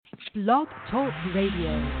Blog Talk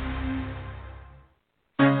Radio.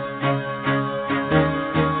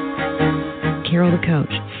 Carol the Coach.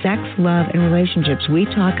 Sex, love, and relationships. We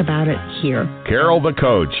talk about it here. Carol the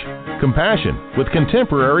Coach. Compassion with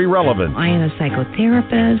contemporary relevance. I am a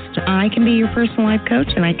psychotherapist. I can be your personal life coach,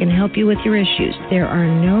 and I can help you with your issues. There are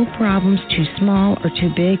no problems too small or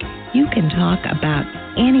too big. You can talk about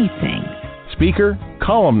anything. Speaker,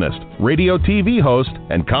 columnist, radio TV host,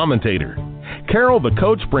 and commentator. Carol the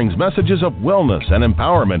Coach brings messages of wellness and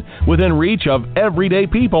empowerment within reach of everyday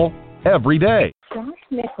people every day. Josh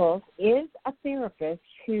Nichols is a therapist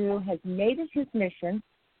who has made it his mission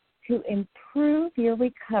to improve your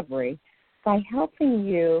recovery by helping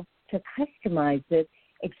you to customize it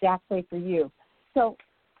exactly for you. So,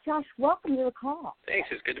 Josh, welcome to the call. Thanks.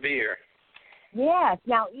 It's good to be here. Yes.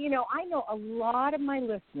 Now, I know a lot of my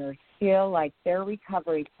listeners feel like their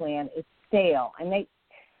recovery plan is stale, and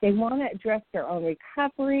they want to address their own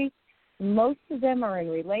recovery. Most of them are in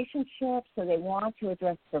relationships, so they want to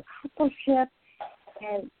address their coupleship.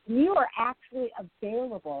 And you are actually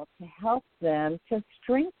available to help them to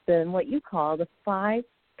strengthen what you call the 5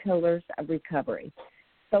 pillars of recovery.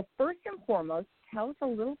 So first and foremost, tell us a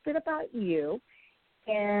little bit about you,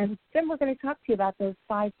 and then we're going to talk to you about those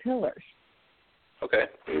 5 pillars. Okay.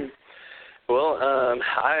 Well,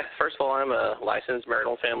 first of all, I'm a licensed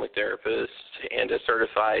marital and family therapist and a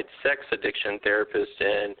certified sex addiction therapist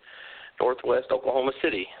in Northwest Oklahoma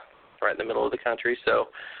City, right in the middle of the country. So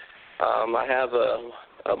I have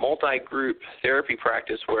a multi-group therapy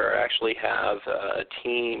practice where I actually have a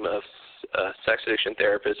team of sex addiction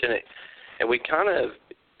therapists in it, and it kind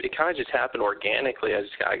of just happened organically as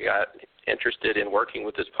I got interested in working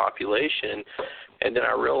with this population, and then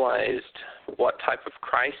I realized what type of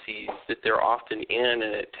crises that they're often in,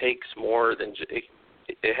 and it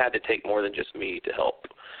had to take more than just me to help.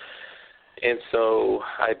 And so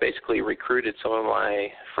I basically recruited some of my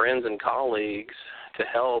friends and colleagues to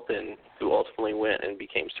help, and who ultimately went and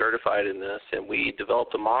became certified in this, and we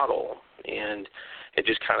developed a model, and it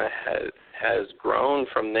just kind of has grown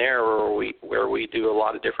from there, where we do a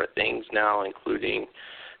lot of different things now, including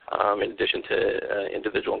in addition to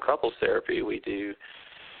individual and couples therapy, we do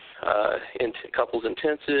couples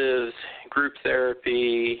intensives, group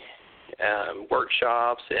therapy,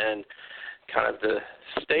 workshops, and kind of the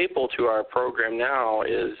staple to our program now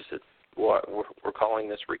is what we're calling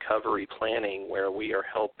this recovery planning, where we are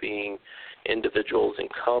helping individuals and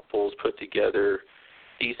couples put together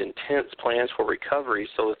these intense plans for recovery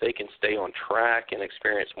so that they can stay on track and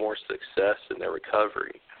experience more success in their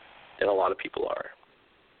recovery than a lot of people are.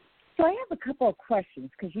 So I have a couple of questions,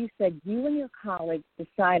 because you said you and your colleagues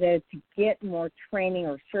decided to get more training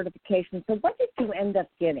or certification. So what did you end up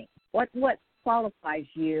getting? What qualifies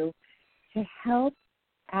you to help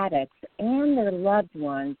addicts and their loved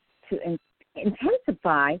ones to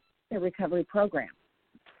intensify their recovery program?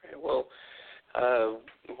 Well,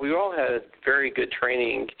 we all had very good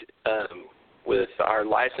training with our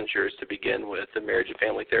licensures to begin with, the marriage and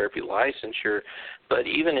family therapy licensure, but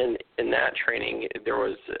even in that training, there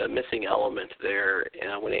was a missing element there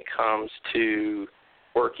when it comes to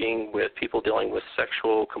working with people dealing with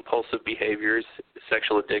sexual compulsive behaviors,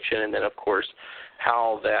 sexual addiction, and then, of course,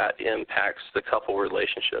 how that impacts the couple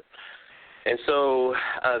relationship. And so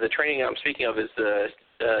the training I'm speaking of is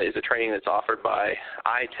a training that's offered by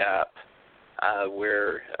ITAP,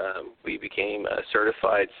 where we became a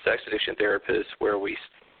certified sex addiction therapist, where we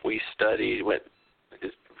went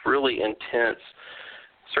this really intense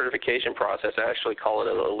certification process. I actually call it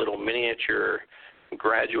a little miniature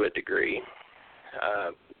graduate degree,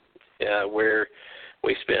 where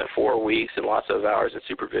we spent 4 weeks and lots of hours in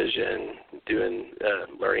supervision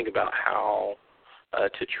learning about how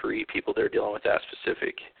to treat people that are dealing with that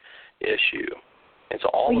specific issue. And so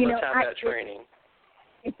all of us have that training.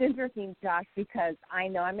 It's interesting, Josh, because I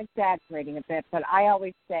know I'm exaggerating a bit, but I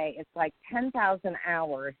always say it's like 10,000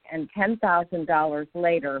 hours and $10,000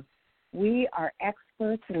 later, we are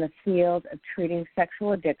experts in the field of treating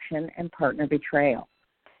sexual addiction and partner betrayal.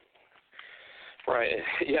 Right.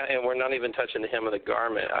 Yeah, and we're not even touching the hem of the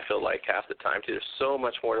garment, I feel like, half the time, too. There's so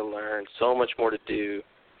much more to learn, so much more to do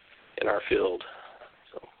in our field.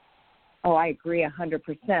 Oh, I agree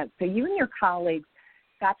 100%. So you and your colleagues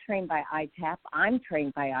got trained by ITAP. I'm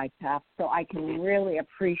trained by ITAP, so I can really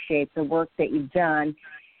appreciate the work that you've done.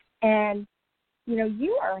 And,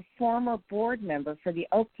 you are a former board member for the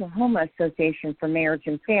Oklahoma Association for Marriage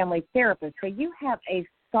and Family Therapists, so you have a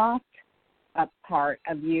soft part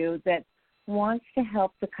of you that wants to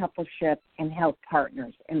help the coupleship and help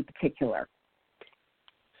partners in particular.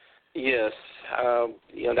 Yes,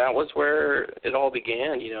 that was where it all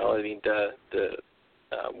began. The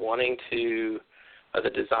wanting to, the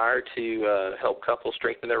desire to help couples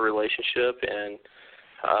strengthen their relationship and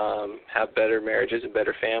have better marriages and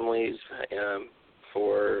better families, and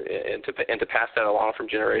to pass that along from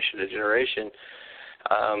generation to generation.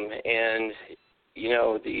 And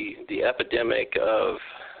the epidemic of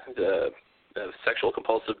the sexual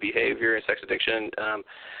compulsive behavior and sex addiction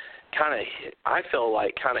I feel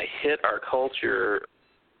like hit our culture.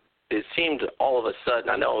 It seemed all of a sudden,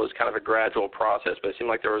 I know it was kind of a gradual process, but it seemed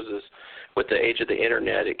like there was this, with the age of the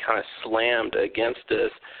internet, it kind of slammed against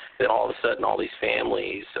us, that all of a sudden all these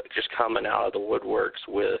families just coming out of the woodworks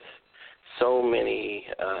with so many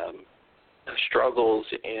struggles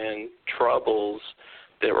and troubles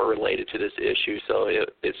that were related to this issue. So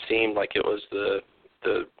it seemed like it was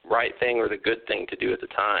the right thing or the good thing to do at the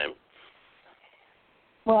time.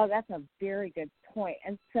 Well, that's a very good point.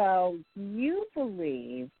 And so you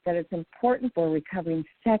believe that it's important for recovering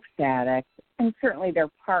sex addicts and certainly their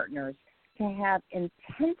partners to have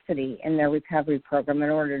intensity in their recovery program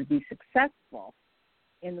in order to be successful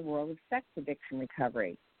in the world of sex addiction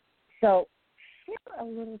recovery. So share a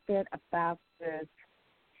little bit about this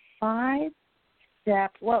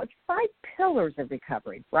 5-step, it's 5 pillars of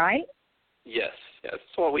recovery, right? Yes, that's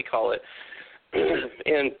what we call it.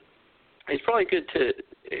 And it's probably good to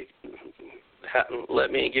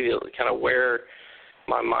let me give you kind of where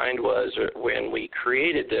my mind was when we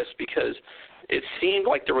created this, because it seemed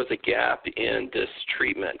like there was a gap in this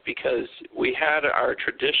treatment, because we had our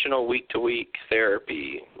traditional week-to-week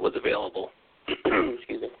therapy was available.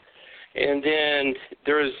 Excuse me. And then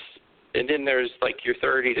there's like your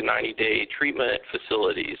 30 to 90-day treatment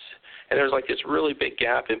facilities, and there's like this really big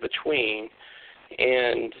gap in between.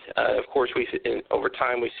 And, of course, over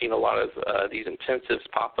time we've seen a lot of these intensives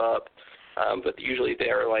pop up, but usually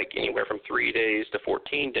they're like anywhere from 3 days to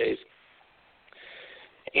 14 days.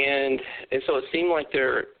 And so it seemed like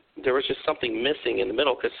there was just something missing in the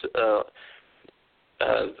middle, because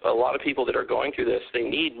a lot of people that are going through this, they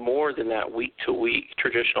need more than that week-to-week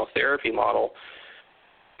traditional therapy model,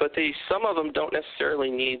 but some of them don't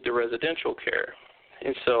necessarily need the residential care.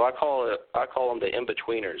 And so I call them the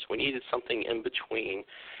in-betweeners. We needed something in between.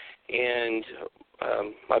 And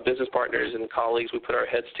my business partners and colleagues, we put our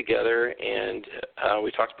heads together, and we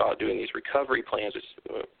talked about doing these recovery plans,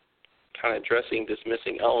 kind of addressing this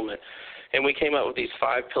missing element. And we came up with these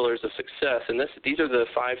 5 pillars of success. And these are the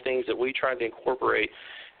 5 things that we tried to incorporate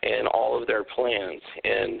in all of their plans.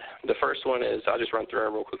 And the first one is, I'll just run through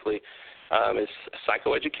them real quickly, is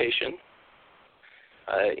psychoeducation.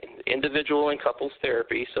 Individual and couples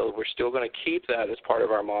therapy, so we're still going to keep that as part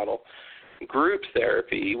of our model. Group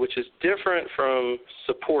therapy, which is different from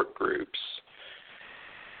support groups.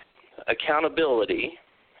 Accountability,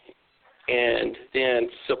 and then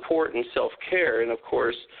support and self-care. And, of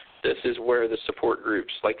course, this is where the support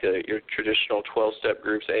groups, like your traditional 12-step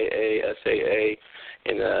groups, AA, SAA,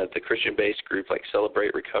 and the Christian-based group like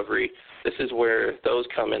Celebrate Recovery, this is where those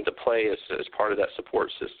come into play as part of that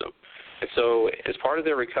support system. And so as part of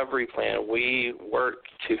their recovery plan, we work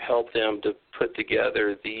to help them to put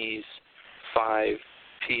together these 5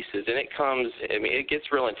 pieces. And it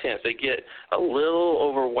gets real intense. They get a little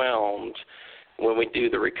overwhelmed when we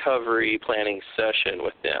do the recovery planning session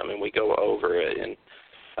with them, and we go over it. And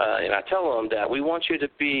I tell them that we want you to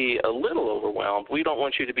be a little overwhelmed. We don't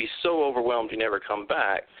want you to be so overwhelmed you never come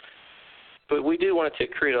back. But we do want it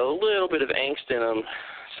to create a little bit of angst in them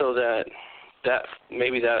so that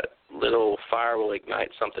maybe that little fire will ignite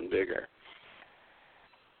something bigger.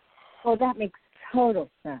 Well, that makes total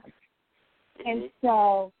sense. Mm-hmm. And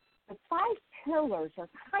so the 5 pillars are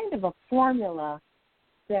kind of a formula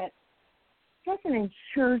that doesn't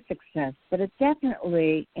ensure success, but it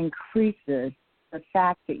definitely increases the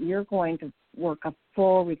fact that you're going to work a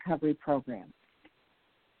full recovery program.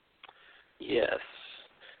 Yes.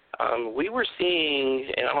 We were seeing,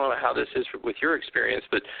 and I don't know how this is with your experience,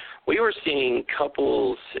 but we were seeing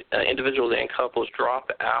couples, individuals and couples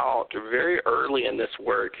drop out very early in this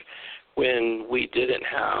work when we didn't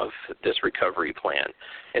have this recovery plan.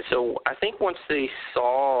 And so I think once they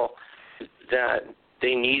saw that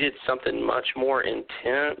they needed something much more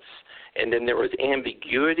intense, and then there was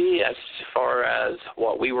ambiguity as far as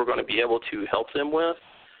what we were going to be able to help them with,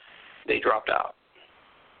 they dropped out.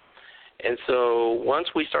 And so once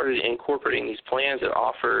we started incorporating these plans that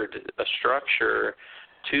offered a structure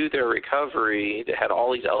to their recovery that had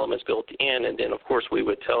all these elements built in, and then, of course, we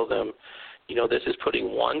would tell them, this is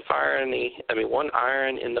putting one iron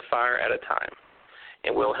in the fire at a time,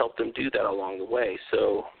 and we'll help them do that along the way.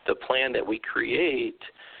 So the plan that we create,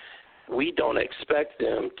 we don't expect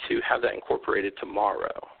them to have that incorporated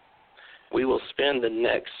tomorrow. we will spend the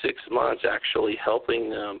next 6 months actually helping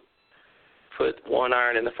them put one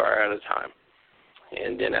iron in the fire at a time.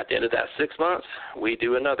 And then at the end of that 6 months, we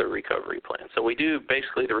do another recovery plan. So we do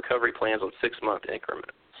basically the recovery plans on 6-month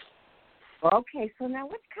increments. Okay, so now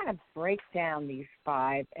let's kind of break down these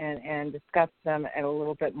 5 and discuss them at a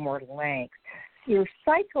little bit more length. Your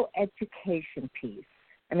psychoeducation piece,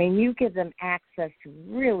 I mean, you give them access to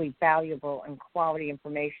really valuable and quality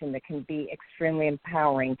information that can be extremely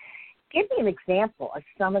empowering. Give me an example of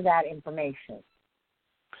some of that information.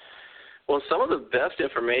 Well, some of the best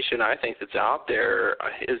information I think that's out there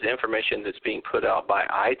is information that's being put out by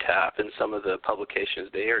ITAP and some of the publications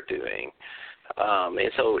they are doing.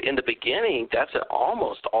 And so in the beginning, that's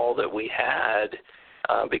almost all that we had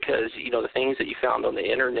because, you know, the things that you found on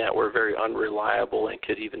the Internet were very unreliable and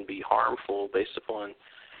could even be harmful based upon,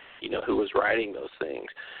 you know, who was writing those things.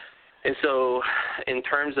 And so in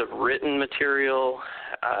terms of written material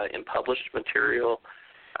and published material,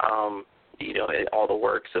 you know, all the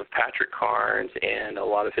works of Patrick Carnes and a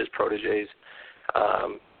lot of his proteges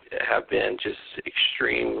have been just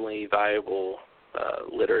extremely valuable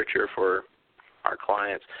literature for our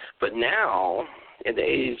clients. But now, in the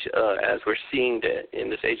age, as we're seeing in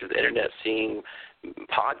this age of the Internet, seeing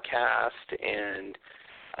podcast and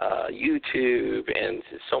YouTube and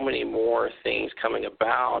so many more things coming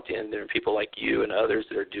about, and there are people like you and others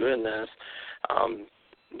that are doing this,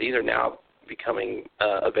 these are now becoming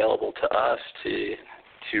available to us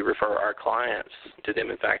to refer our clients to them.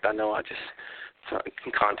 In fact, I know I just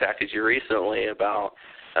contacted you recently about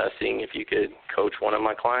seeing if you could coach one of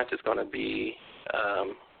my clients. It's going to be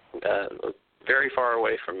very far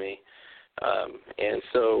away from me. And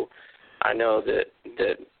so I know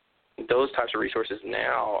that those types of resources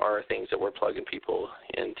now are things that we're plugging people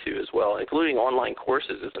into as well, including online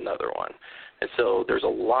courses is another one. And so there's a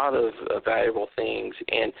lot of valuable things.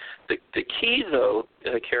 And the key, though,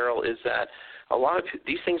 Carol, is that a lot of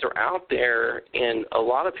these things are out there, and a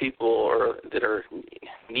lot of people that are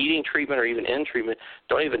needing treatment or even in treatment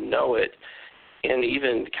don't even know it. And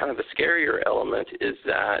even kind of the scarier element is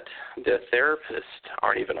that the therapists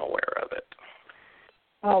aren't even aware of it.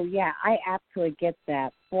 Oh, yeah, I absolutely get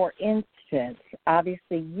that. For instance,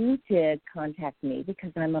 obviously you did contact me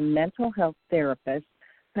because I'm a mental health therapist,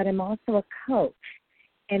 but I'm also a coach.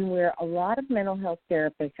 And where a lot of mental health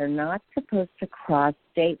therapists are not supposed to cross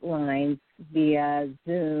state lines via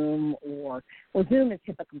Zoom Zoom is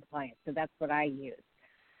HIPAA compliant, so that's what I use.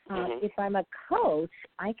 If I'm a coach,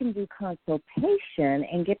 I can do consultation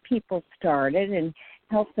and get people started and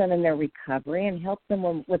help them in their recovery and help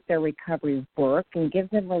them with their recovery work and give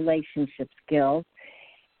them relationship skills.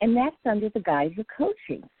 And that's under the guise of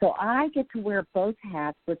coaching. So I get to wear both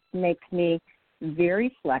hats, which makes me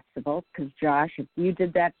very flexible because, Josh, if you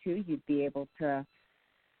did that too, you'd be able to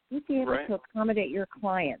accommodate your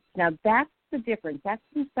clients. Now, that's the difference. That's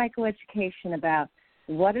some psychoeducation about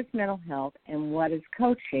what is mental health and what is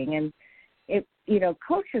coaching. And,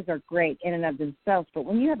 coaches are great in and of themselves, but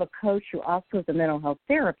when you have a coach who also is a mental health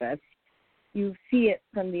therapist, you see it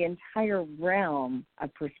from the entire realm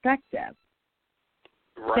of perspective.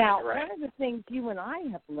 Now, one of the things you and I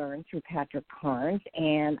have learned through Patrick Carnes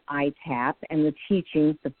and ITAP and the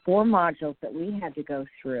teachings, the 4 modules that we had to go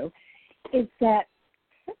through, is that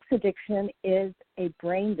sex addiction is a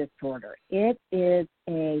brain disorder.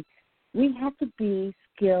 We have to be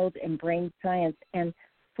skilled in brain science, and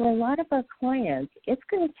for a lot of our clients, it's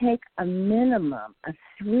going to take a minimum of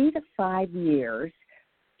 3 to 5 years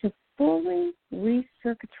to fully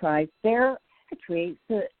recircuitize their circuitry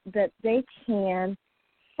so that they can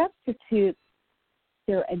substitute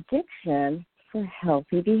their addiction for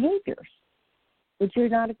healthy behaviors. Would you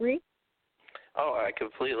not agree? Oh, I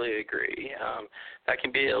completely agree. That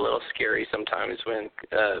can be a little scary sometimes when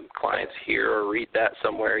clients hear or read that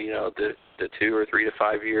somewhere, the 2 or 3 to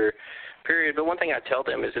 5 year period. But one thing I tell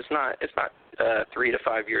them is it's not 3 to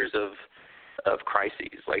 5 years of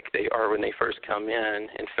crises like they are when they first come in.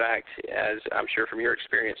 In fact, as I'm sure from your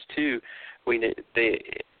experience too,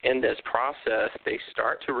 in this process, they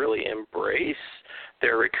start to really embrace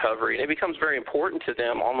their recovery, and it becomes very important to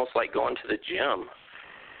them, almost like going to the gym.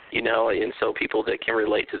 And so people that can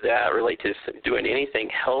relate to doing anything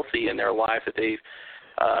healthy in their life that they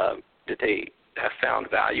have found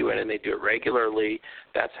value in and they do it regularly.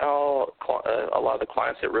 That's how a lot of the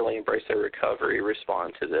clients that really embrace their recovery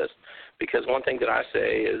respond to this. Because one thing that I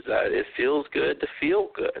say is that it feels good to feel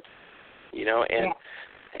good, and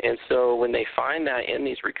And so when they find that in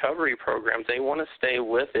these recovery programs, they want to stay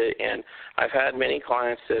with it. And I've had many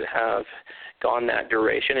clients that have gone that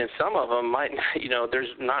duration, and some of them might, there's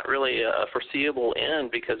not really a foreseeable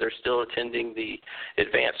end because they're still attending the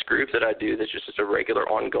advanced group that I do that's just a regular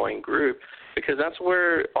ongoing group, because that's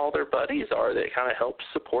where all their buddies are that kind of help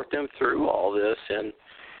support them through all this, and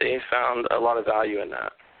they found a lot of value in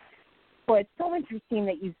that. Well, it's so interesting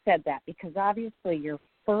that you said that, because obviously your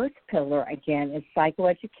first pillar, again, is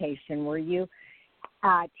psychoeducation, where you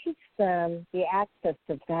teach them the access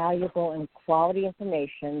to valuable and quality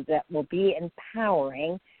information that will be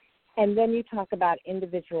empowering. And then you talk about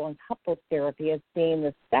individual and couples therapy as being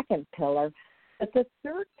the second pillar. But the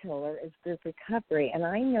third pillar is group recovery. And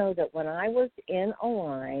I know that when I was in a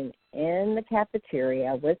line in the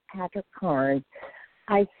cafeteria with Patrick Carnes,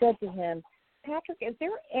 I said to him, Patrick, is there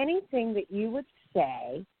anything that you would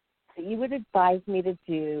say that you would advise me to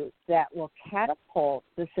do that will catapult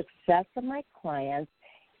the success of my clients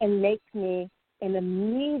and make me an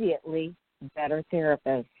immediately better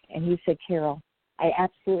therapist? And he said, Carol, I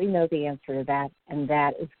absolutely know the answer to that, and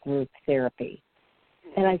that is group therapy.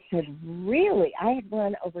 And I said, really? I had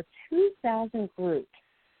run over 2,000 groups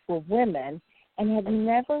for women and had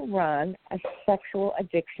never run a sexual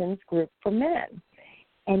addictions group for men.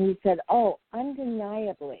 And he said,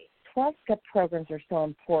 undeniably, 12-step programs are so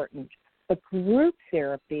important, but group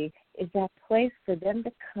therapy is that place for them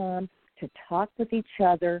to come to talk with each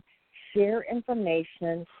other, share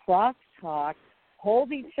information, cross-talk,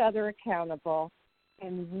 hold each other accountable,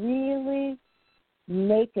 and really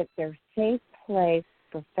make it their safe place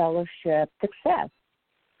for fellowship success.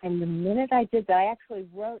 And the minute I did that, I actually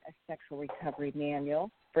wrote a sexual recovery manual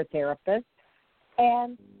for therapists,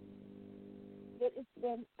 and it has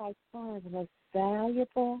been by far the most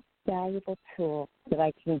valuable tool that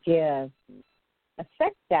I can give a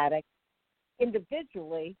sex addict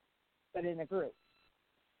individually, but in a group.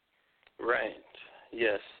 Right.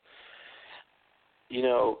 Yes.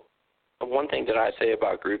 One thing that I say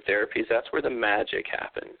about group therapy is that's where the magic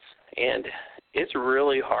happens. And it's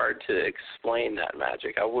really hard to explain that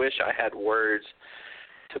magic. I wish I had words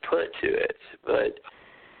to put to it, but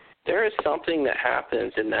there is something that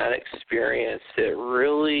happens in that experience that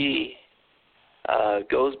really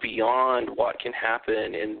goes beyond what can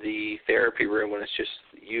happen in the therapy room when it's just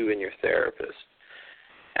you and your therapist.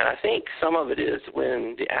 And I think some of it is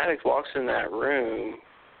when the addict walks in that room,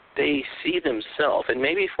 they see themselves, and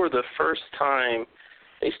maybe for the first time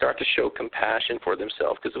they start to show compassion for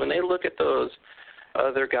themselves, because when they look at those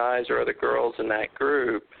other guys or other girls in that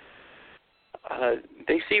group,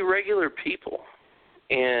 they see regular people,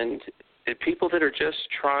 and people that are just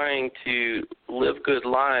trying to live good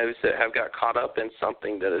lives that have got caught up in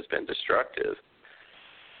something that has been destructive.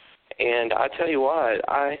 And I tell you what,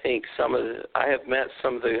 I think I have met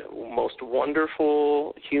some of the most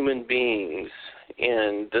wonderful human beings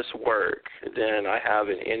in this work than I have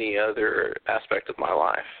in any other aspect of my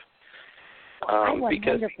life. I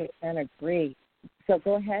 100% agree. So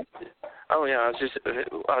go ahead. Oh yeah,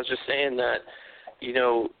 I was just saying that,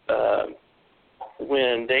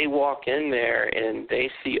 when they walk in there and they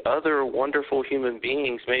see other wonderful human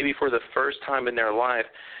beings, maybe for the first time in their life,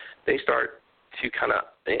 they start to kind of,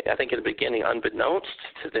 I think in the beginning, unbeknownst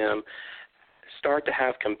to them, start to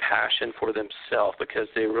have compassion for themselves, because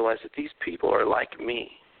they realize that these people are like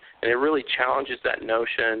me. And it really challenges that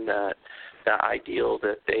notion, that ideal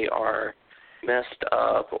that they are messed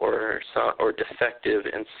up or defective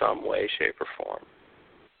in some way, shape, or form.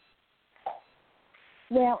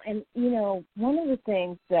 Well, and, one of the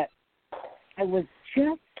things that I was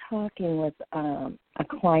just talking with a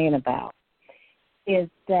client about is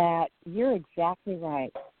that you're exactly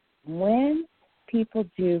right. When people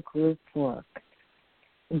do group work,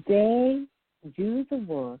 they do the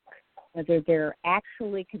work, whether they're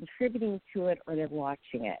actually contributing to it or they're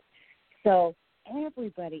watching it. So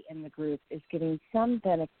everybody in the group is getting some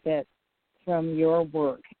benefit from your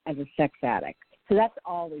work as a sex addict. So that's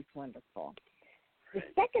always wonderful. The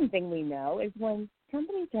second thing we know is when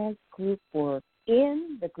somebody does group work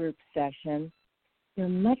in the group session, they're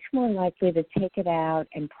much more likely to take it out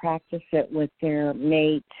and practice it with their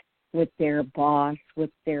mate, with their boss, with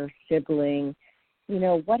their sibling.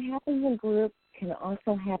 What happens in group can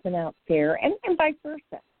also happen out there, and vice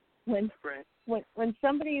versa. When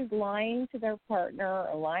somebody is lying to their partner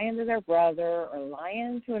or lying to their brother or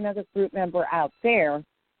lying to another group member out there,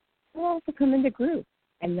 they'll also come into group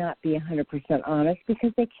and not be 100% honest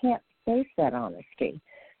because they can't face that honesty.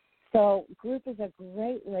 So group is a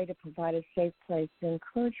great way to provide a safe place to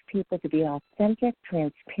encourage people to be authentic,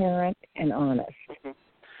 transparent, and honest. Mm-hmm.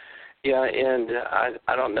 Yeah, and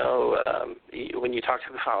I don't know, when you talked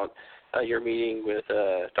about your meeting with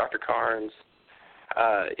Dr. Carnes,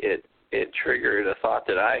 it triggered a thought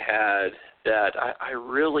that I had that I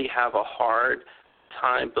really have a hard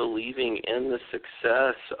time believing in the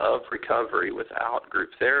success of recovery without group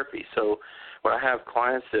therapy. So when I have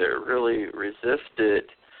clients that really resist it,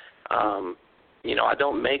 I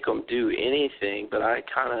don't make them do anything, but I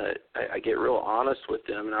get real honest with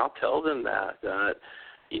them, and I'll tell them that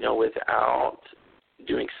without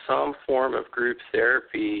doing some form of group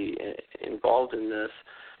therapy involved in this,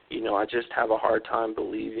 I just have a hard time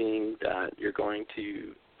believing that you're going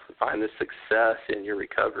to find the success in your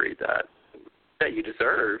recovery that you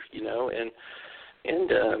deserve, and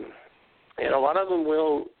a lot of them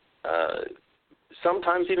will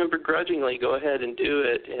sometimes even begrudgingly go ahead and do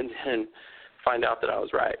it and find out that I was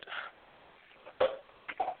right.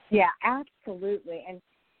 Yeah, absolutely. And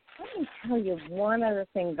let me tell you one other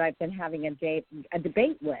thing that I've been having a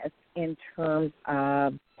debate with in terms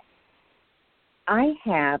of, I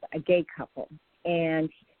have a gay couple, and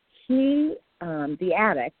he, the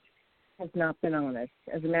addict, has not been honest.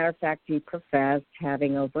 As a matter of fact, he professed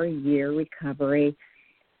having over a year recovery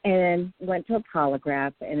and went to a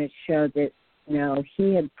polygraph, and it showed that,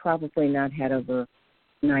 he had probably not had over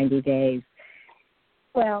 90 days.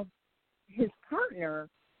 Well, his partner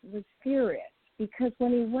was furious because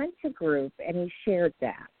when he went to group and he shared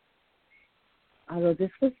that, although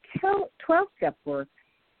this was 12-step work,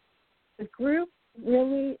 the group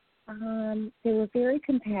really, they were very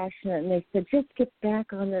compassionate, and they said, just get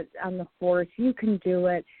back on the horse. You can do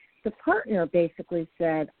it. The partner basically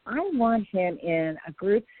said, I want him in a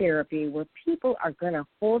group therapy where people are going to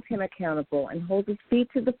hold him accountable and hold his feet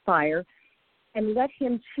to the fire and let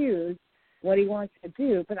him choose what he wants to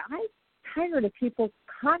do. But I'm tired of people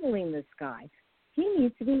coddling this guy. He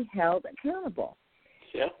needs to be held accountable.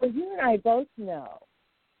 Yeah. Well, you and I both know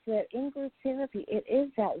that in group therapy, it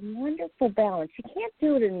is that wonderful balance. You can't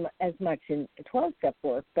do it as much in 12-step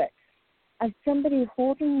work, but of somebody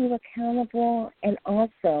holding you accountable and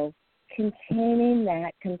also containing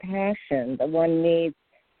that compassion that one needs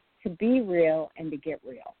to be real and to get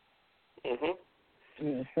real. Mhm.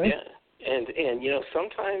 Mm-hmm. Yeah, and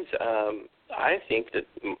sometimes I think that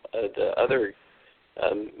the other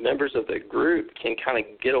members of the group can kind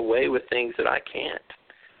of get away with things that I can't,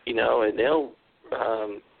 and they'll.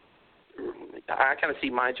 I kind of see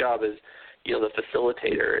my job as, the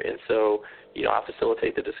facilitator, and so, I'll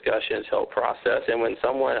facilitate the discussions, help process, and when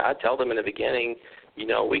I tell them in the beginning,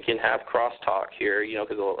 we can have crosstalk here,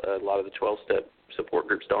 because a lot of the 12-step support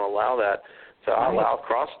groups don't allow that, so I'll allow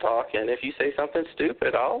crosstalk, and if you say something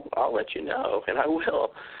stupid, I'll let you know, and I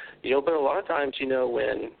will, but a lot of times,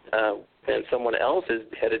 when someone else is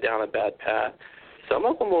headed down a bad path, some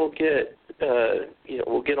of them will get,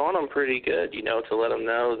 we'll get on them pretty good, to let them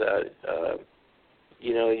know that,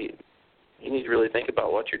 you need to really think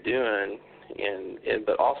about what you're doing,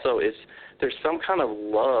 but also there's some kind of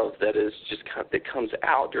love that is just that comes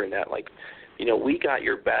out during that, like, we got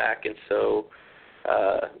your back, and so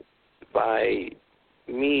by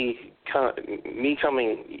me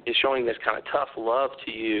coming, showing this kind of tough love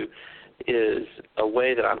to you is a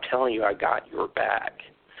way that I'm telling you I got your back.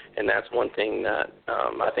 And that's one thing that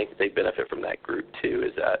I think that they benefit from that group, too,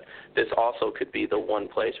 is that this also could be the one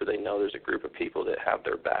place where they know there's a group of people that have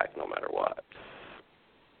their back no matter what.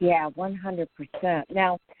 Yeah, 100%.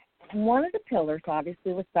 Now, one of the pillars,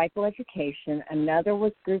 obviously, was psychoeducation. Another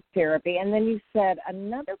was group therapy. And then you said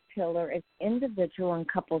another pillar is individual and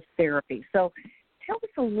couples therapy. So tell us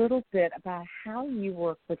a little bit about how you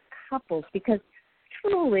work with couples, because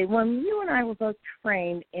truly, when you and I were both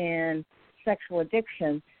trained in sexual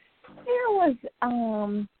addiction, there was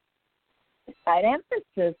an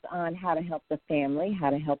emphasis on how to help the family, how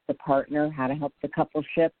to help the partner, how to help the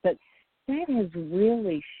coupleship, but that has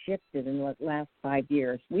really shifted in the last 5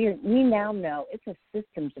 years. We now know it's a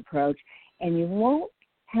systems approach, and you won't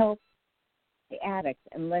help the addict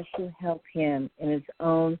unless you help him in his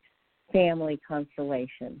own family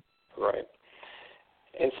constellation. Right.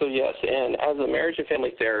 And so, yes, and as a marriage and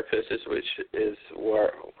family therapist, which is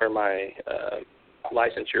where my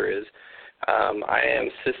licensure is, I am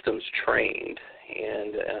systems trained,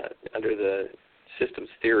 and under the systems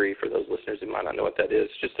theory, for those listeners who might not know what that is,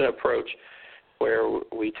 just an approach where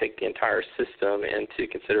we take the entire system into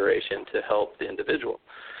consideration to help the individual.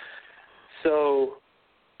 So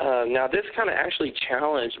now this kind of actually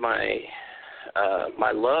challenged my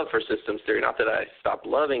love for systems theory, not that I stopped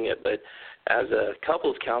loving it, but as a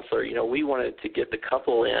couples counselor, we wanted to get the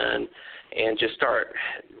couple in and just start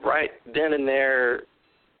right then and there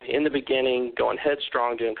in the beginning going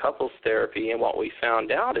headstrong doing couples therapy, and what we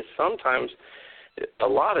found out is a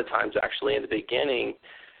lot of times actually in the beginning,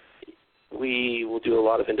 we will do a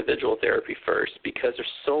lot of individual therapy first because there's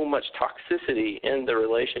so much toxicity in the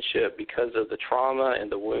relationship because of the trauma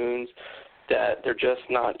and the wounds that they're just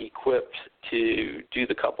not equipped to do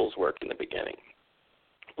the couples work in the beginning.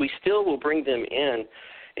 We still will bring them in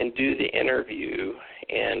and do the interview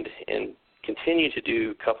and continue to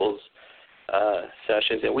do couples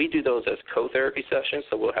sessions, and we do those as co-therapy sessions,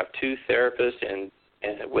 so we'll have two therapists and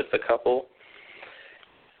with the couple.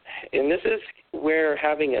 And this is where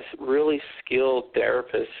having a really skilled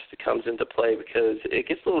therapist comes into play, because it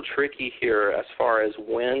gets a little tricky here as far as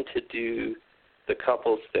when to do the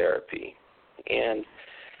couples therapy. And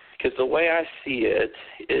because the way I see it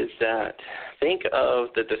is that think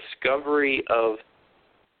of the discovery of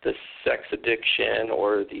the sex addiction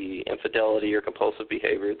or the infidelity or compulsive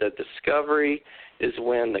behavior. The discovery is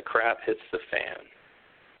when the crap hits the fan,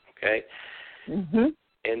 okay? Mm-hmm.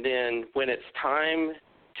 And then when it's time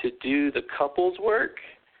to do the couples work,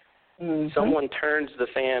 someone turns the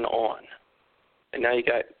fan on, and now you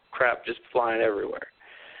got crap just flying everywhere.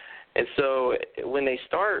 And so when they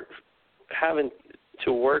start having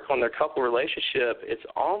to work on their couple relationship, it's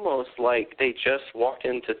almost like they just walked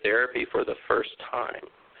into therapy for the first time.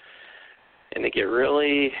 And they get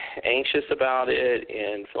really anxious about it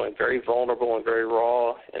and feeling very vulnerable and very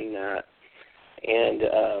raw in that. And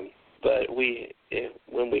but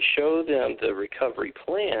when we show them the recovery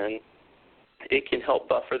plan, it can help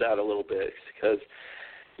buffer that a little bit, because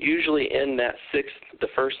usually in that the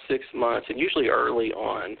first 6 months, and usually early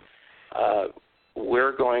on,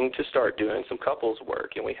 we're going to start doing some couples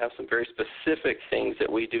work, and we have some very specific things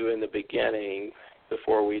that we do in the beginning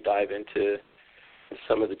before we dive into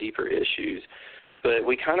some of the deeper issues. But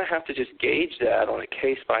we kind of have to just gauge that on a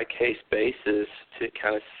case-by-case basis to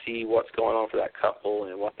kind of see what's going on for that couple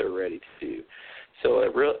and what they're ready to do. So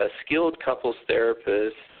a skilled couples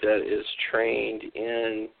therapist that is trained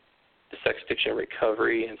in the sex addiction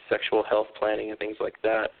recovery and sexual health planning and things like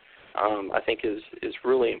that, I think is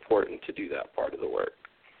really important to do that part of the work.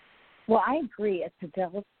 Well, I agree. It's a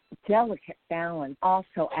delicate balance.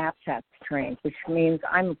 Also, APSAT's trained, which means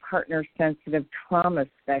I'm a partner-sensitive trauma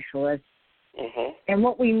specialist. Mm-hmm. And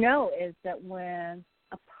what we know is that when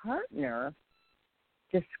a partner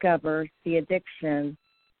discovers the addiction,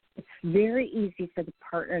 it's very easy for the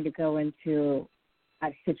partner to go into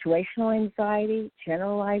situational anxiety,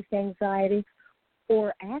 generalized anxiety,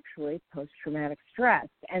 or actually post-traumatic stress.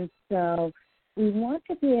 And so we want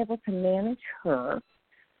to be able to manage her.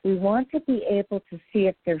 We want to be able to see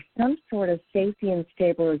if there's some sort of safety and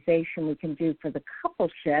stabilization we can do for the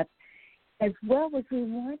coupleship, as well as we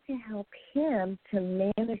want to help him to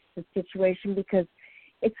manage the situation, because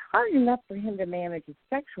it's hard enough for him to manage his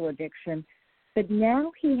sexual addiction, but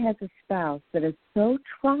now he has a spouse that is so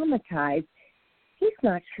traumatized, he's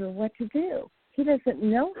not sure what to do. He doesn't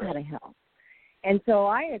know how to help. And so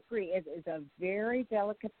I agree, it is a very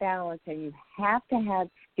delicate balance, and you have to have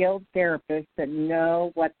skilled therapists that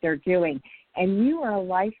know what they're doing. And you are a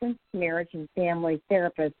licensed marriage and family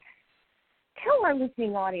therapist. Tell our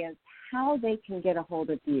listening audience how they can get a hold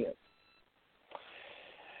of you.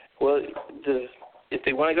 Well, if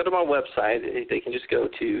they want to go to my website, they can just go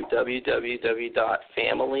to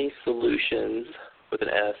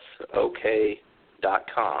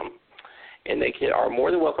www.familysolutions.com. And they are more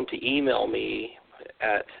than welcome to email me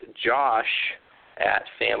at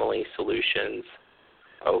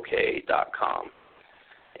josh@familysolutions.com.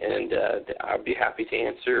 And I'd be happy to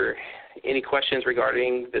answer any questions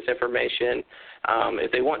regarding this information.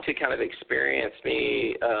 If they want to kind of experience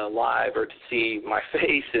me live or to see my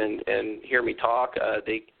face and hear me talk,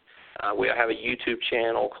 we have a YouTube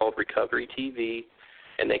channel called Recovery TV.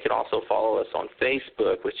 And they can also follow us on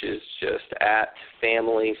Facebook, which is just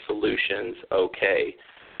 @FamilySolutionsOK.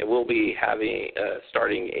 And we'll be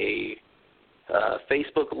starting a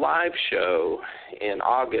Facebook Live show in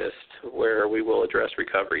August where we will address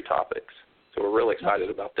recovery topics. So we're really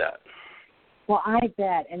excited about that. Well, I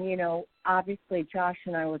bet. And, obviously Josh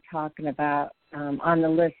and I were talking about on the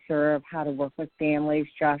listserv how to work with families.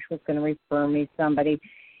 Josh was going to refer me somebody.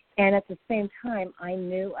 And at the same time, I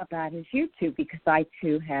knew about his YouTube because I,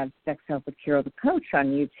 too, have Sex Help with Carol the Coach on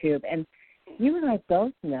YouTube. And you and I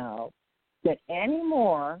both know that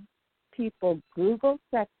anymore people Google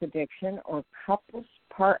sex addiction or couples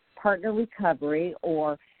partner recovery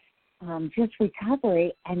or just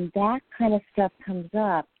recovery, and that kind of stuff comes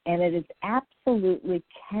up. And it is absolutely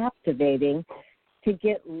captivating to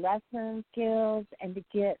get lesson skills and to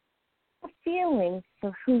get a feeling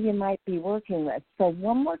for who you might be working with. So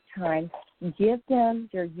one more time, give them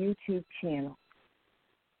their YouTube channel.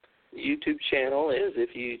 YouTube channel is,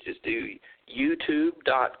 if you just do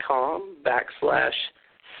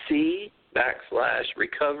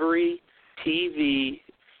youtube.com/C/recovery TV,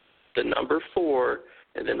 the number 4,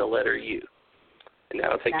 and then the letter U. And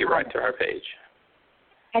that'll take you right to our page.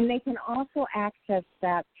 And they can also access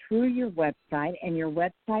that through your website, and your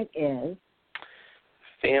website is?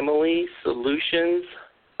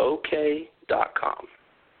 FamilySolutionsOK.com.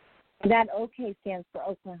 That OK stands for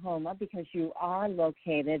Oklahoma because you are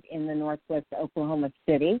located in the northwest Oklahoma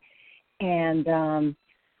City. And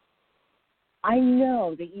I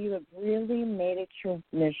know that you have really made it your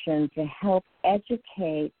mission to help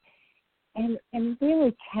educate and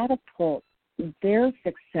really catapult their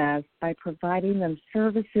success by providing them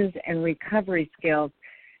services and recovery skills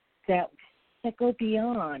that go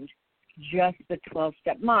beyond just the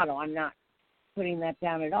 12-step model. I'm not putting that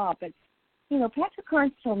down at all, but Patrick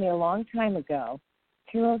Carnes told me a long time ago,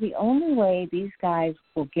 Carol, the only way these guys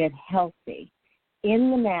will get healthy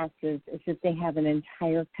in the masses is if they have an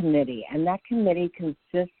entire committee, and that committee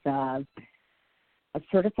consists of a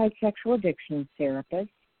certified sexual addiction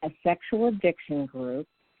therapist, a sexual addiction group,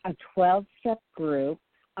 a 12-step group,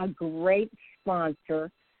 a great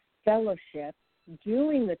sponsor, fellowship,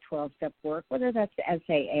 doing the 12-step work, whether that's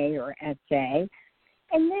SAA or SA,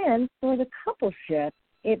 and then for the coupleship,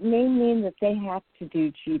 it may mean that they have to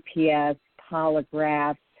do GPS,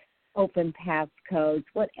 polygraphs, open passcodes,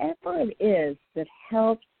 whatever it is that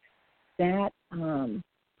helps that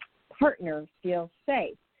partner feel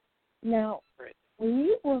safe. Now, when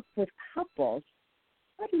you work with couples,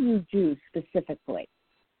 what do you do specifically?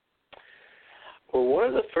 Well, one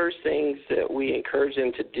of the first things that we encourage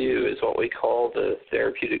them to do is what we call the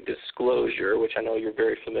therapeutic disclosure, which I know you're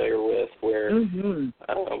very familiar with, where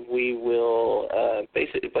we will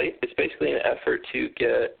it's basically an effort to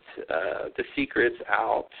get the secrets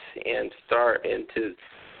out and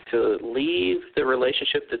to leave the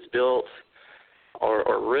relationship that's built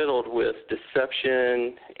or riddled with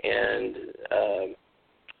deception and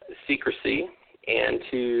secrecy, and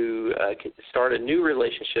to start a new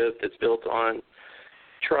relationship that's built on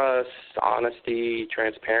trust, honesty,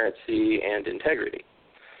 transparency, and integrity.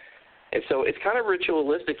 And so it's kind of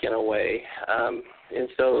ritualistic in a way. And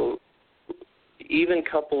so even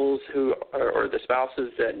couples who or the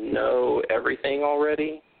spouses that know everything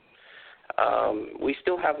already, we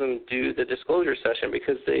still have them do the disclosure session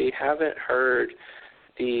because they haven't heard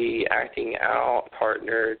the acting out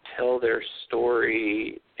partner tell their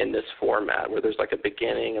story in this format where there's like a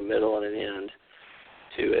beginning, a middle, and an end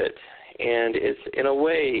to it. And it's in a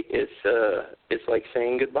way, it's like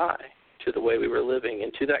saying goodbye to the way we were living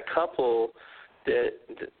and to that couple that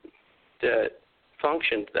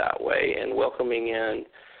functioned that way, and welcoming in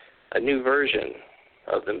a new version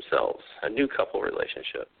of themselves, a new couple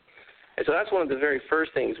relationship. And so that's one of the very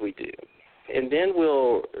first things we do. And then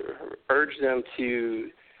we'll urge them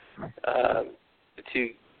to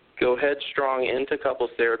go headstrong into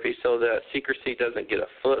couples therapy so that secrecy doesn't get a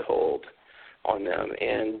foothold on them.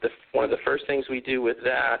 And one of the first things we do with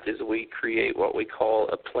that is we create what we call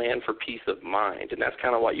a plan for peace of mind. And that's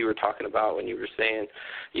kind of what you were talking about when you were saying,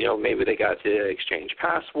 maybe they got to exchange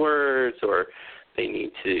passwords or they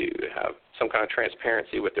need to have some kind of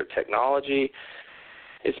transparency with their technology.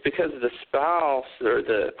 It's because the spouse or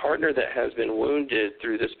the partner that has been wounded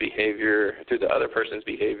through this behavior, through the other person's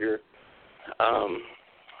behavior,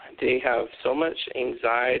 they have so much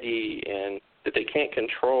anxiety and that they can't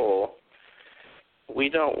control. We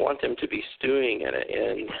don't want them to be stewing in it,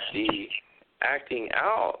 and the acting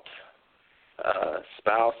out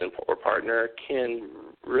spouse or partner can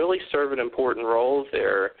really serve an important role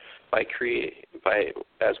there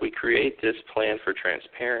as we create this plan for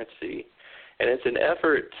transparency. And it's an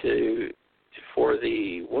effort for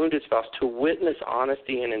the wounded spouse to witness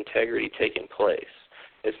honesty and integrity taking place.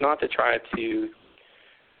 It's not to try to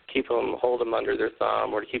hold them under their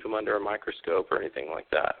thumb or to keep them under a microscope or anything like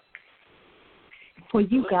that. Well,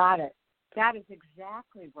 you got it. That is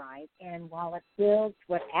exactly right. And while it builds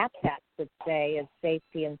what APTAT would say is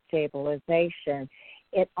safety and stabilization,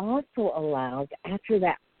 it also allows, after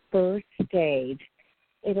that first stage,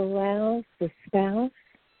 it allows the spouse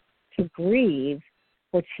to grieve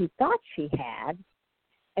what she thought she had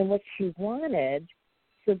and what she wanted,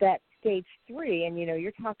 so that stage 3, and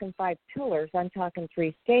you're talking 5 pillars, I'm talking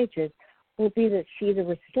 3 stages, will be that she either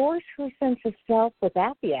restores her sense of self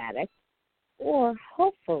without the addict, or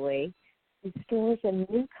hopefully restores a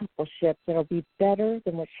new coupleship that will be better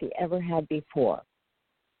than what she ever had before.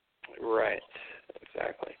 Right,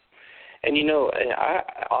 exactly. And I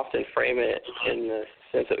often frame it in the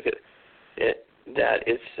sense of that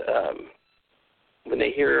it's when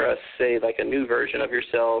they hear us say like a new version of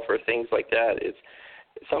yourself or things like that,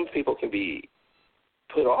 some people can be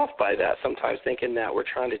put off by that sometimes, thinking that we're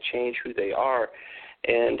trying to change who they are.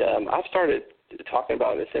 And I've started talking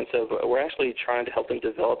about it in the sense of we're actually trying to help them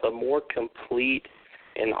develop a more complete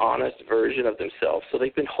and honest version of themselves. So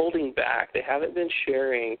they've been holding back. They haven't been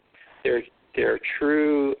sharing their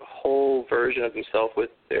true whole version of themselves with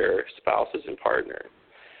their spouses and partner.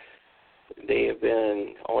 They have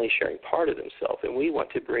been only sharing part of themselves, and we want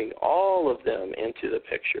to bring all of them into the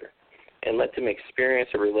picture and let them experience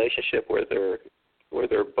a relationship where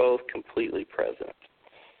they're both completely present.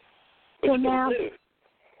 So now,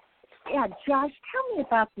 yeah, Josh, tell me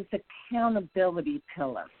about this accountability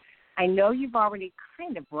pillar. I know you've already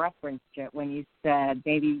kind of referenced it when you said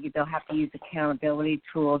maybe they'll have to use accountability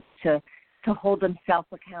tools to hold themselves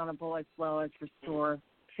accountable as well as restore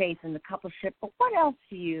faith in the coupleship. But what else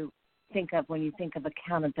do you think of when you think of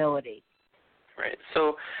accountability? Right.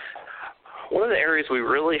 So one of the areas we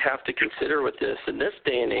really have to consider with this in this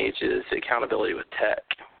day and age is accountability with tech,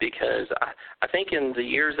 because I think in the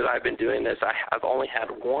years that I've been doing this, I've only had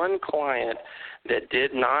one client that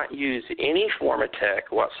did not use any form of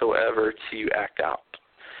tech whatsoever to act out.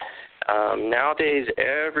 Nowadays,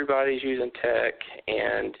 everybody's using tech,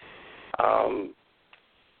 and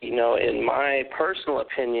in my personal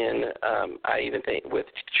opinion, I even think with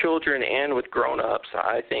children and with grown-ups,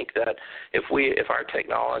 I think that if our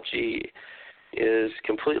technology is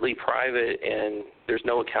completely private and there's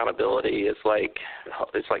no accountability, it's like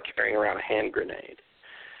carrying around a hand grenade.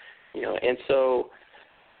 And so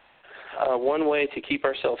one way to keep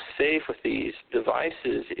ourselves safe with these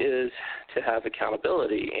devices is to have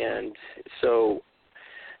accountability. And so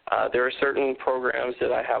there are certain programs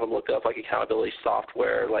that I have them look up, like accountability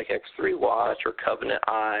software, like X3 Watch or Covenant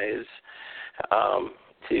Eyes,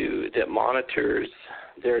 that monitors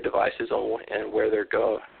their devices and where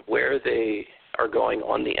they are going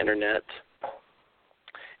on the internet.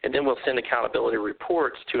 And then we'll send accountability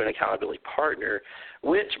reports to an accountability partner,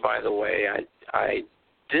 which, by the way, I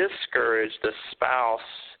discourage the spouse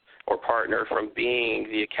or partner from being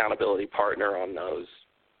the accountability partner on those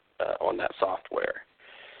on that software.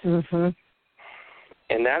 Mm-hmm.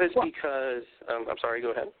 And that is because, I'm sorry,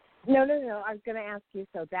 go ahead. No, I was going to ask you,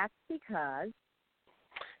 so that's because?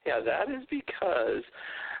 Yeah, that is because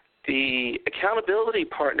the accountability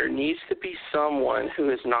partner needs to be someone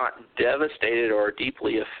who is not devastated or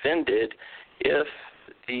deeply offended if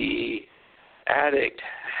the addict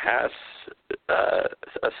has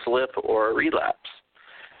a slip or a relapse.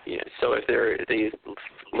 So if they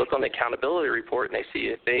look on the accountability report and they see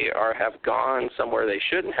if they have gone somewhere they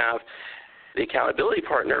shouldn't have, the accountability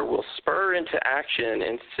partner will spur into action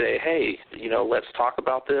and say, hey, let's talk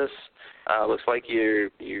about this. Looks like you're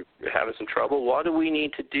having some trouble. What do we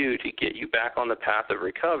need to do to get you back on the path of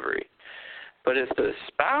recovery? But if the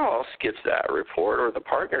spouse gets that report or the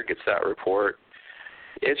partner gets that report,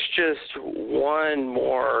 it's just one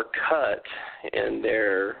more cut in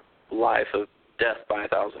their life of death by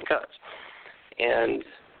 1,000 cuts. And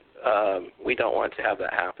we don't want to have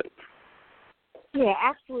that happen. Yeah,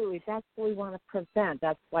 absolutely. That's what we want to prevent.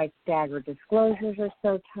 That's why staggered disclosures are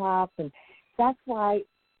so tough, and that's why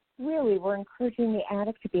really we're encouraging the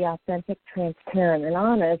addict to be authentic, transparent, and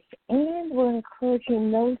honest, and we're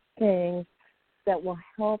encouraging those things that will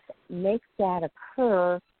help make that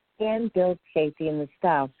occur and build safety in the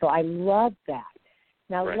spouse. So I love that.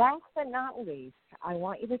 Now, right. Last but not least, I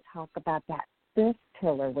want you to talk about that fifth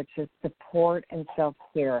pillar, which is support and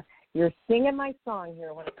self-care. You're singing my song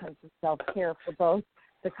here when it comes to self-care for both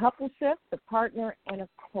the coupleship, the partner, and, of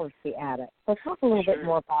course, the addict. So talk a little bit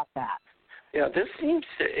more about that. Yeah,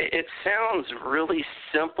 it sounds really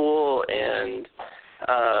simple and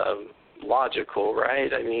logical,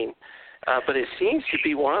 right? I mean, but it seems to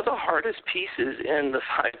be one of the hardest pieces in the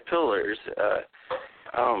 5 pillars.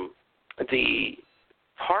 The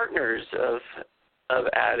partners of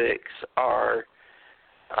addicts are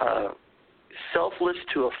selfless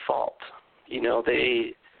to a fault.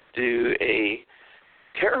 They do a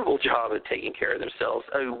terrible job of taking care of themselves,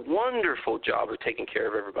 a wonderful job of taking care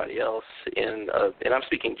of everybody else, and I'm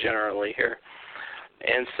speaking generally here.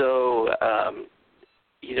 And so,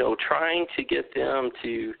 trying to get them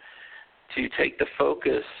to take the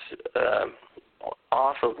focus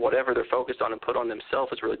off of whatever they're focused on and put on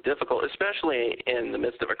themselves is really difficult, especially in the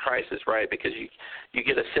midst of a crisis, right? Because you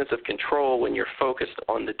get a sense of control when you're focused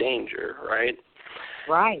on the danger, right?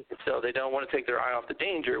 Right. So they don't want to take their eye off the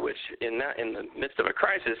danger, which in the midst of a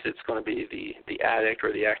crisis, it's going to be the addict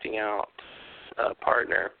or the acting out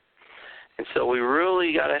partner. And so we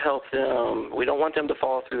really got to help them. We don't want them to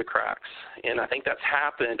fall through the cracks. And I think that's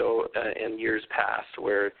happened in years past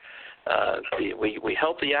where we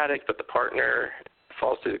help the addict, but the partner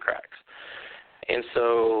falls through the cracks. And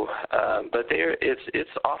so, but it's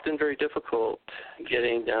often very difficult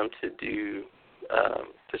getting them to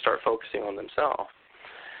start focusing on themselves.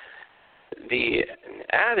 The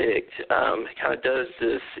addict kind of does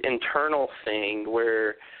this internal thing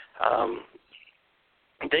where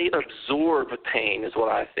they absorb pain, is what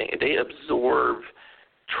I think. They absorb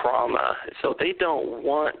trauma. So they don't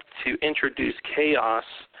want to introduce chaos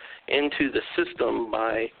into the system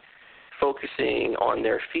by focusing on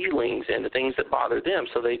their feelings and the things that bother them.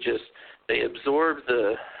 So they absorb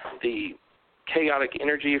the chaotic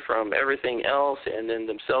energy from everything else and then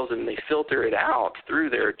themselves, and they filter it out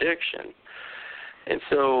through their addiction. And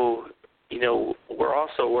so, we're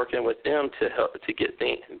also working with them to help to get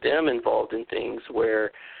them involved in things where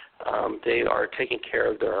they are taking care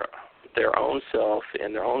of their own self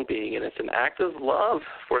and their own being, and it's an act of love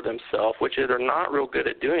for themselves, which they're not real good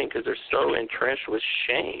at doing because they're so entrenched with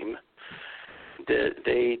shame that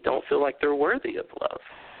they don't feel like they're worthy of love.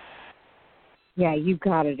 Yeah, you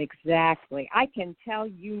got it exactly. I can tell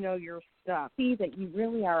you know your stuff. See that you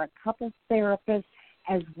really are a couples therapist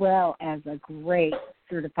as well as a great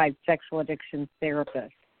certified sexual addiction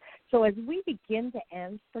therapist. So as we begin to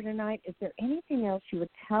end for tonight, is there anything else you would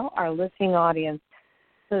tell our listening audience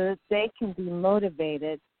so that they can be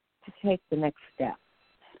motivated to take the next step?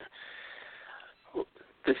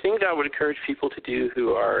 The thing that I would encourage people to do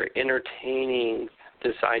who are entertaining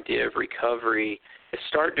this idea of recovery is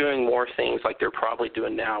start doing more things like they're probably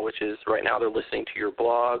doing now, which is right now they're listening to your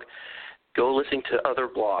blog. Go listen to other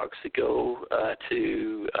blogs. Go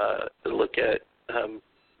to look at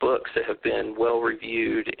books that have been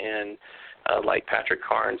well-reviewed and like Patrick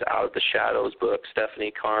Carnes' Out of the Shadows book,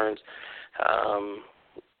 Stephanie Carnes,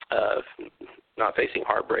 Not Facing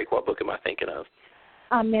Heartbreak. What book am I thinking of?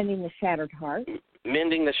 Mending the Shattered Heart.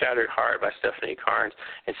 Mending the Shattered Heart by Stephanie Carnes,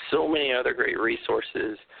 and so many other great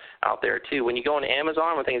resources out there too. When you go on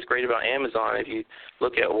Amazon, one thing that's great about Amazon, if you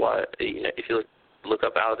look at if you look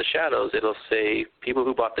up Out of the Shadows, it'll say people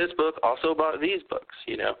who bought this book also bought these books,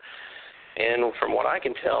 And from what I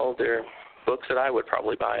can tell, they're books that I would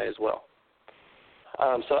probably buy as well.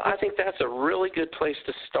 So I think that's a really good place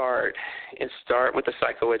to start, and start with the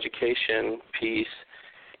psychoeducation piece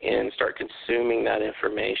and start consuming that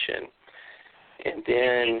information. And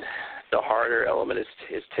then the harder element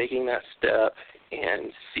is taking that step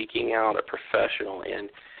and seeking out a professional. And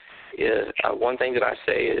one thing that I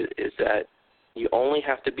say is that you only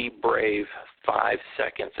have to be brave 5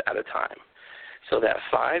 seconds at a time. So that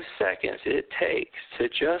 5 seconds it takes to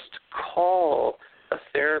just call a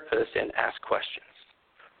therapist and ask questions.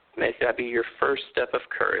 Make that be your first step of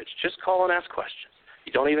courage. Just call and ask questions.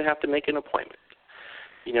 You don't even have to make an appointment.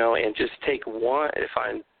 And just take one.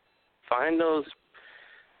 Find those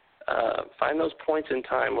points in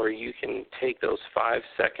time where you can take those 5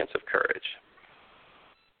 seconds of courage.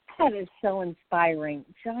 That is so inspiring.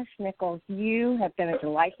 Josh Nichols, you have been a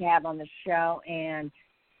delight to have on the show, and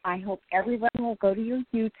I hope everyone will go to your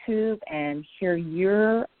YouTube and hear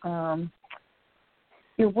your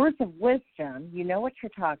words of wisdom. You know what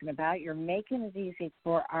you're talking about. You're making it easy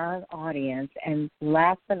for our audience. And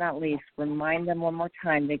last but not least, remind them one more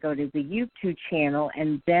time, they go to the YouTube channel,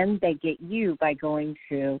 and then they get you by going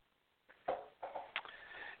to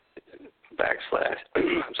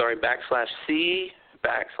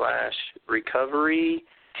 /C/recovery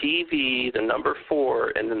TV, the number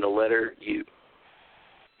 4, and then the letter U.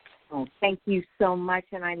 Oh, thank you so much,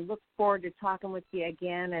 and I look forward to talking with you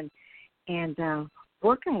again and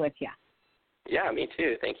working with you. Yeah, me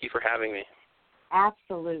too. Thank you for having me.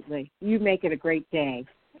 Absolutely. You make it a great day.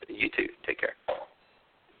 You too. Take care.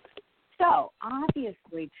 So,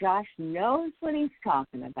 obviously, Josh knows what he's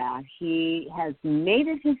talking about. He has made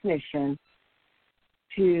it his mission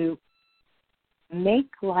to make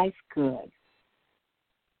life good.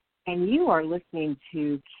 And you are listening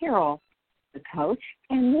to Carol, the coach,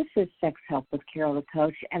 and this is Sex Help with Carol, the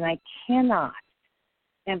coach, and I cannot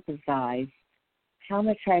emphasize how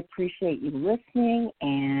much I appreciate you listening,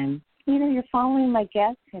 and, you're following my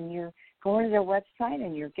guests, and you're going to their website,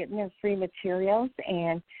 and you're getting their free materials,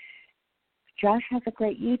 and Josh has a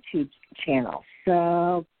great YouTube channel,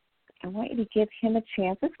 so I want you to give him a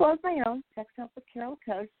chance, as well as my own, Sex Help with Carol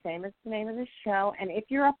Coach, same as the name of the show. And if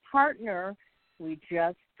you're a partner, we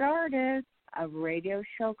just started a radio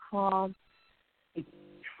show called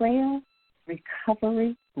Betrayal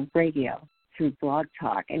Recovery Radio through Blog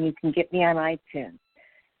Talk, and you can get me on iTunes.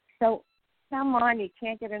 So come on, you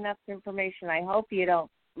can't get enough information. I hope you don't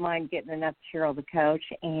mind getting enough Carol the Coach.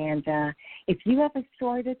 And if you have a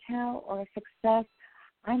story to tell or a success,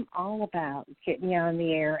 I'm all about getting you on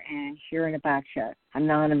the air and hearing about you,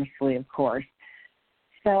 anonymously, of course.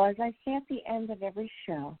 So as I say at the end of every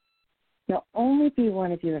show, you'll only be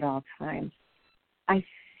one of you at all times. I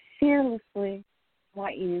fearlessly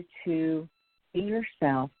want you to be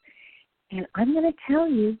yourself. And I'm going to tell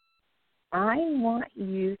you, I want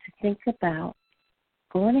you to think about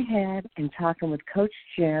going ahead and talking with Coach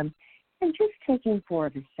Jim and just taking 4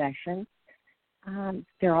 of his sessions.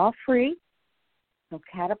 They're all free. They'll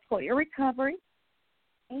catapult your recovery,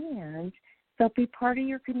 and they'll be part of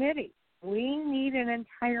your committee. We need an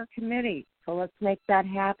entire committee, so let's make that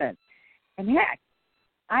happen. And heck,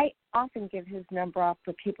 I often give his number off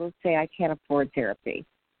for people who say I can't afford therapy.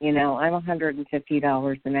 You know, I'm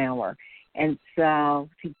 $150 an hour. And so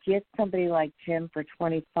to get somebody like Jim for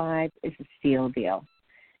 $25 is a steal deal.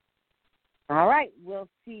 All right, we'll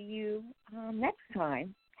see you next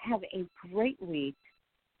time. Have a great week,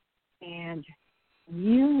 and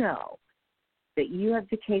you know that you have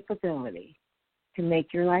the capability to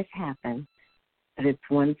make your life happen, but it's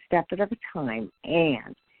one step at a time,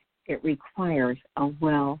 and it requires a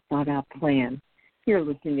well-thought-out plan. You're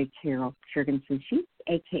listening to Carol Jurgensen-Sheets,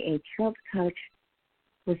 a.k.a. Carol the Coach,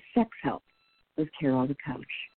 with Sex Help with Carol the Coach.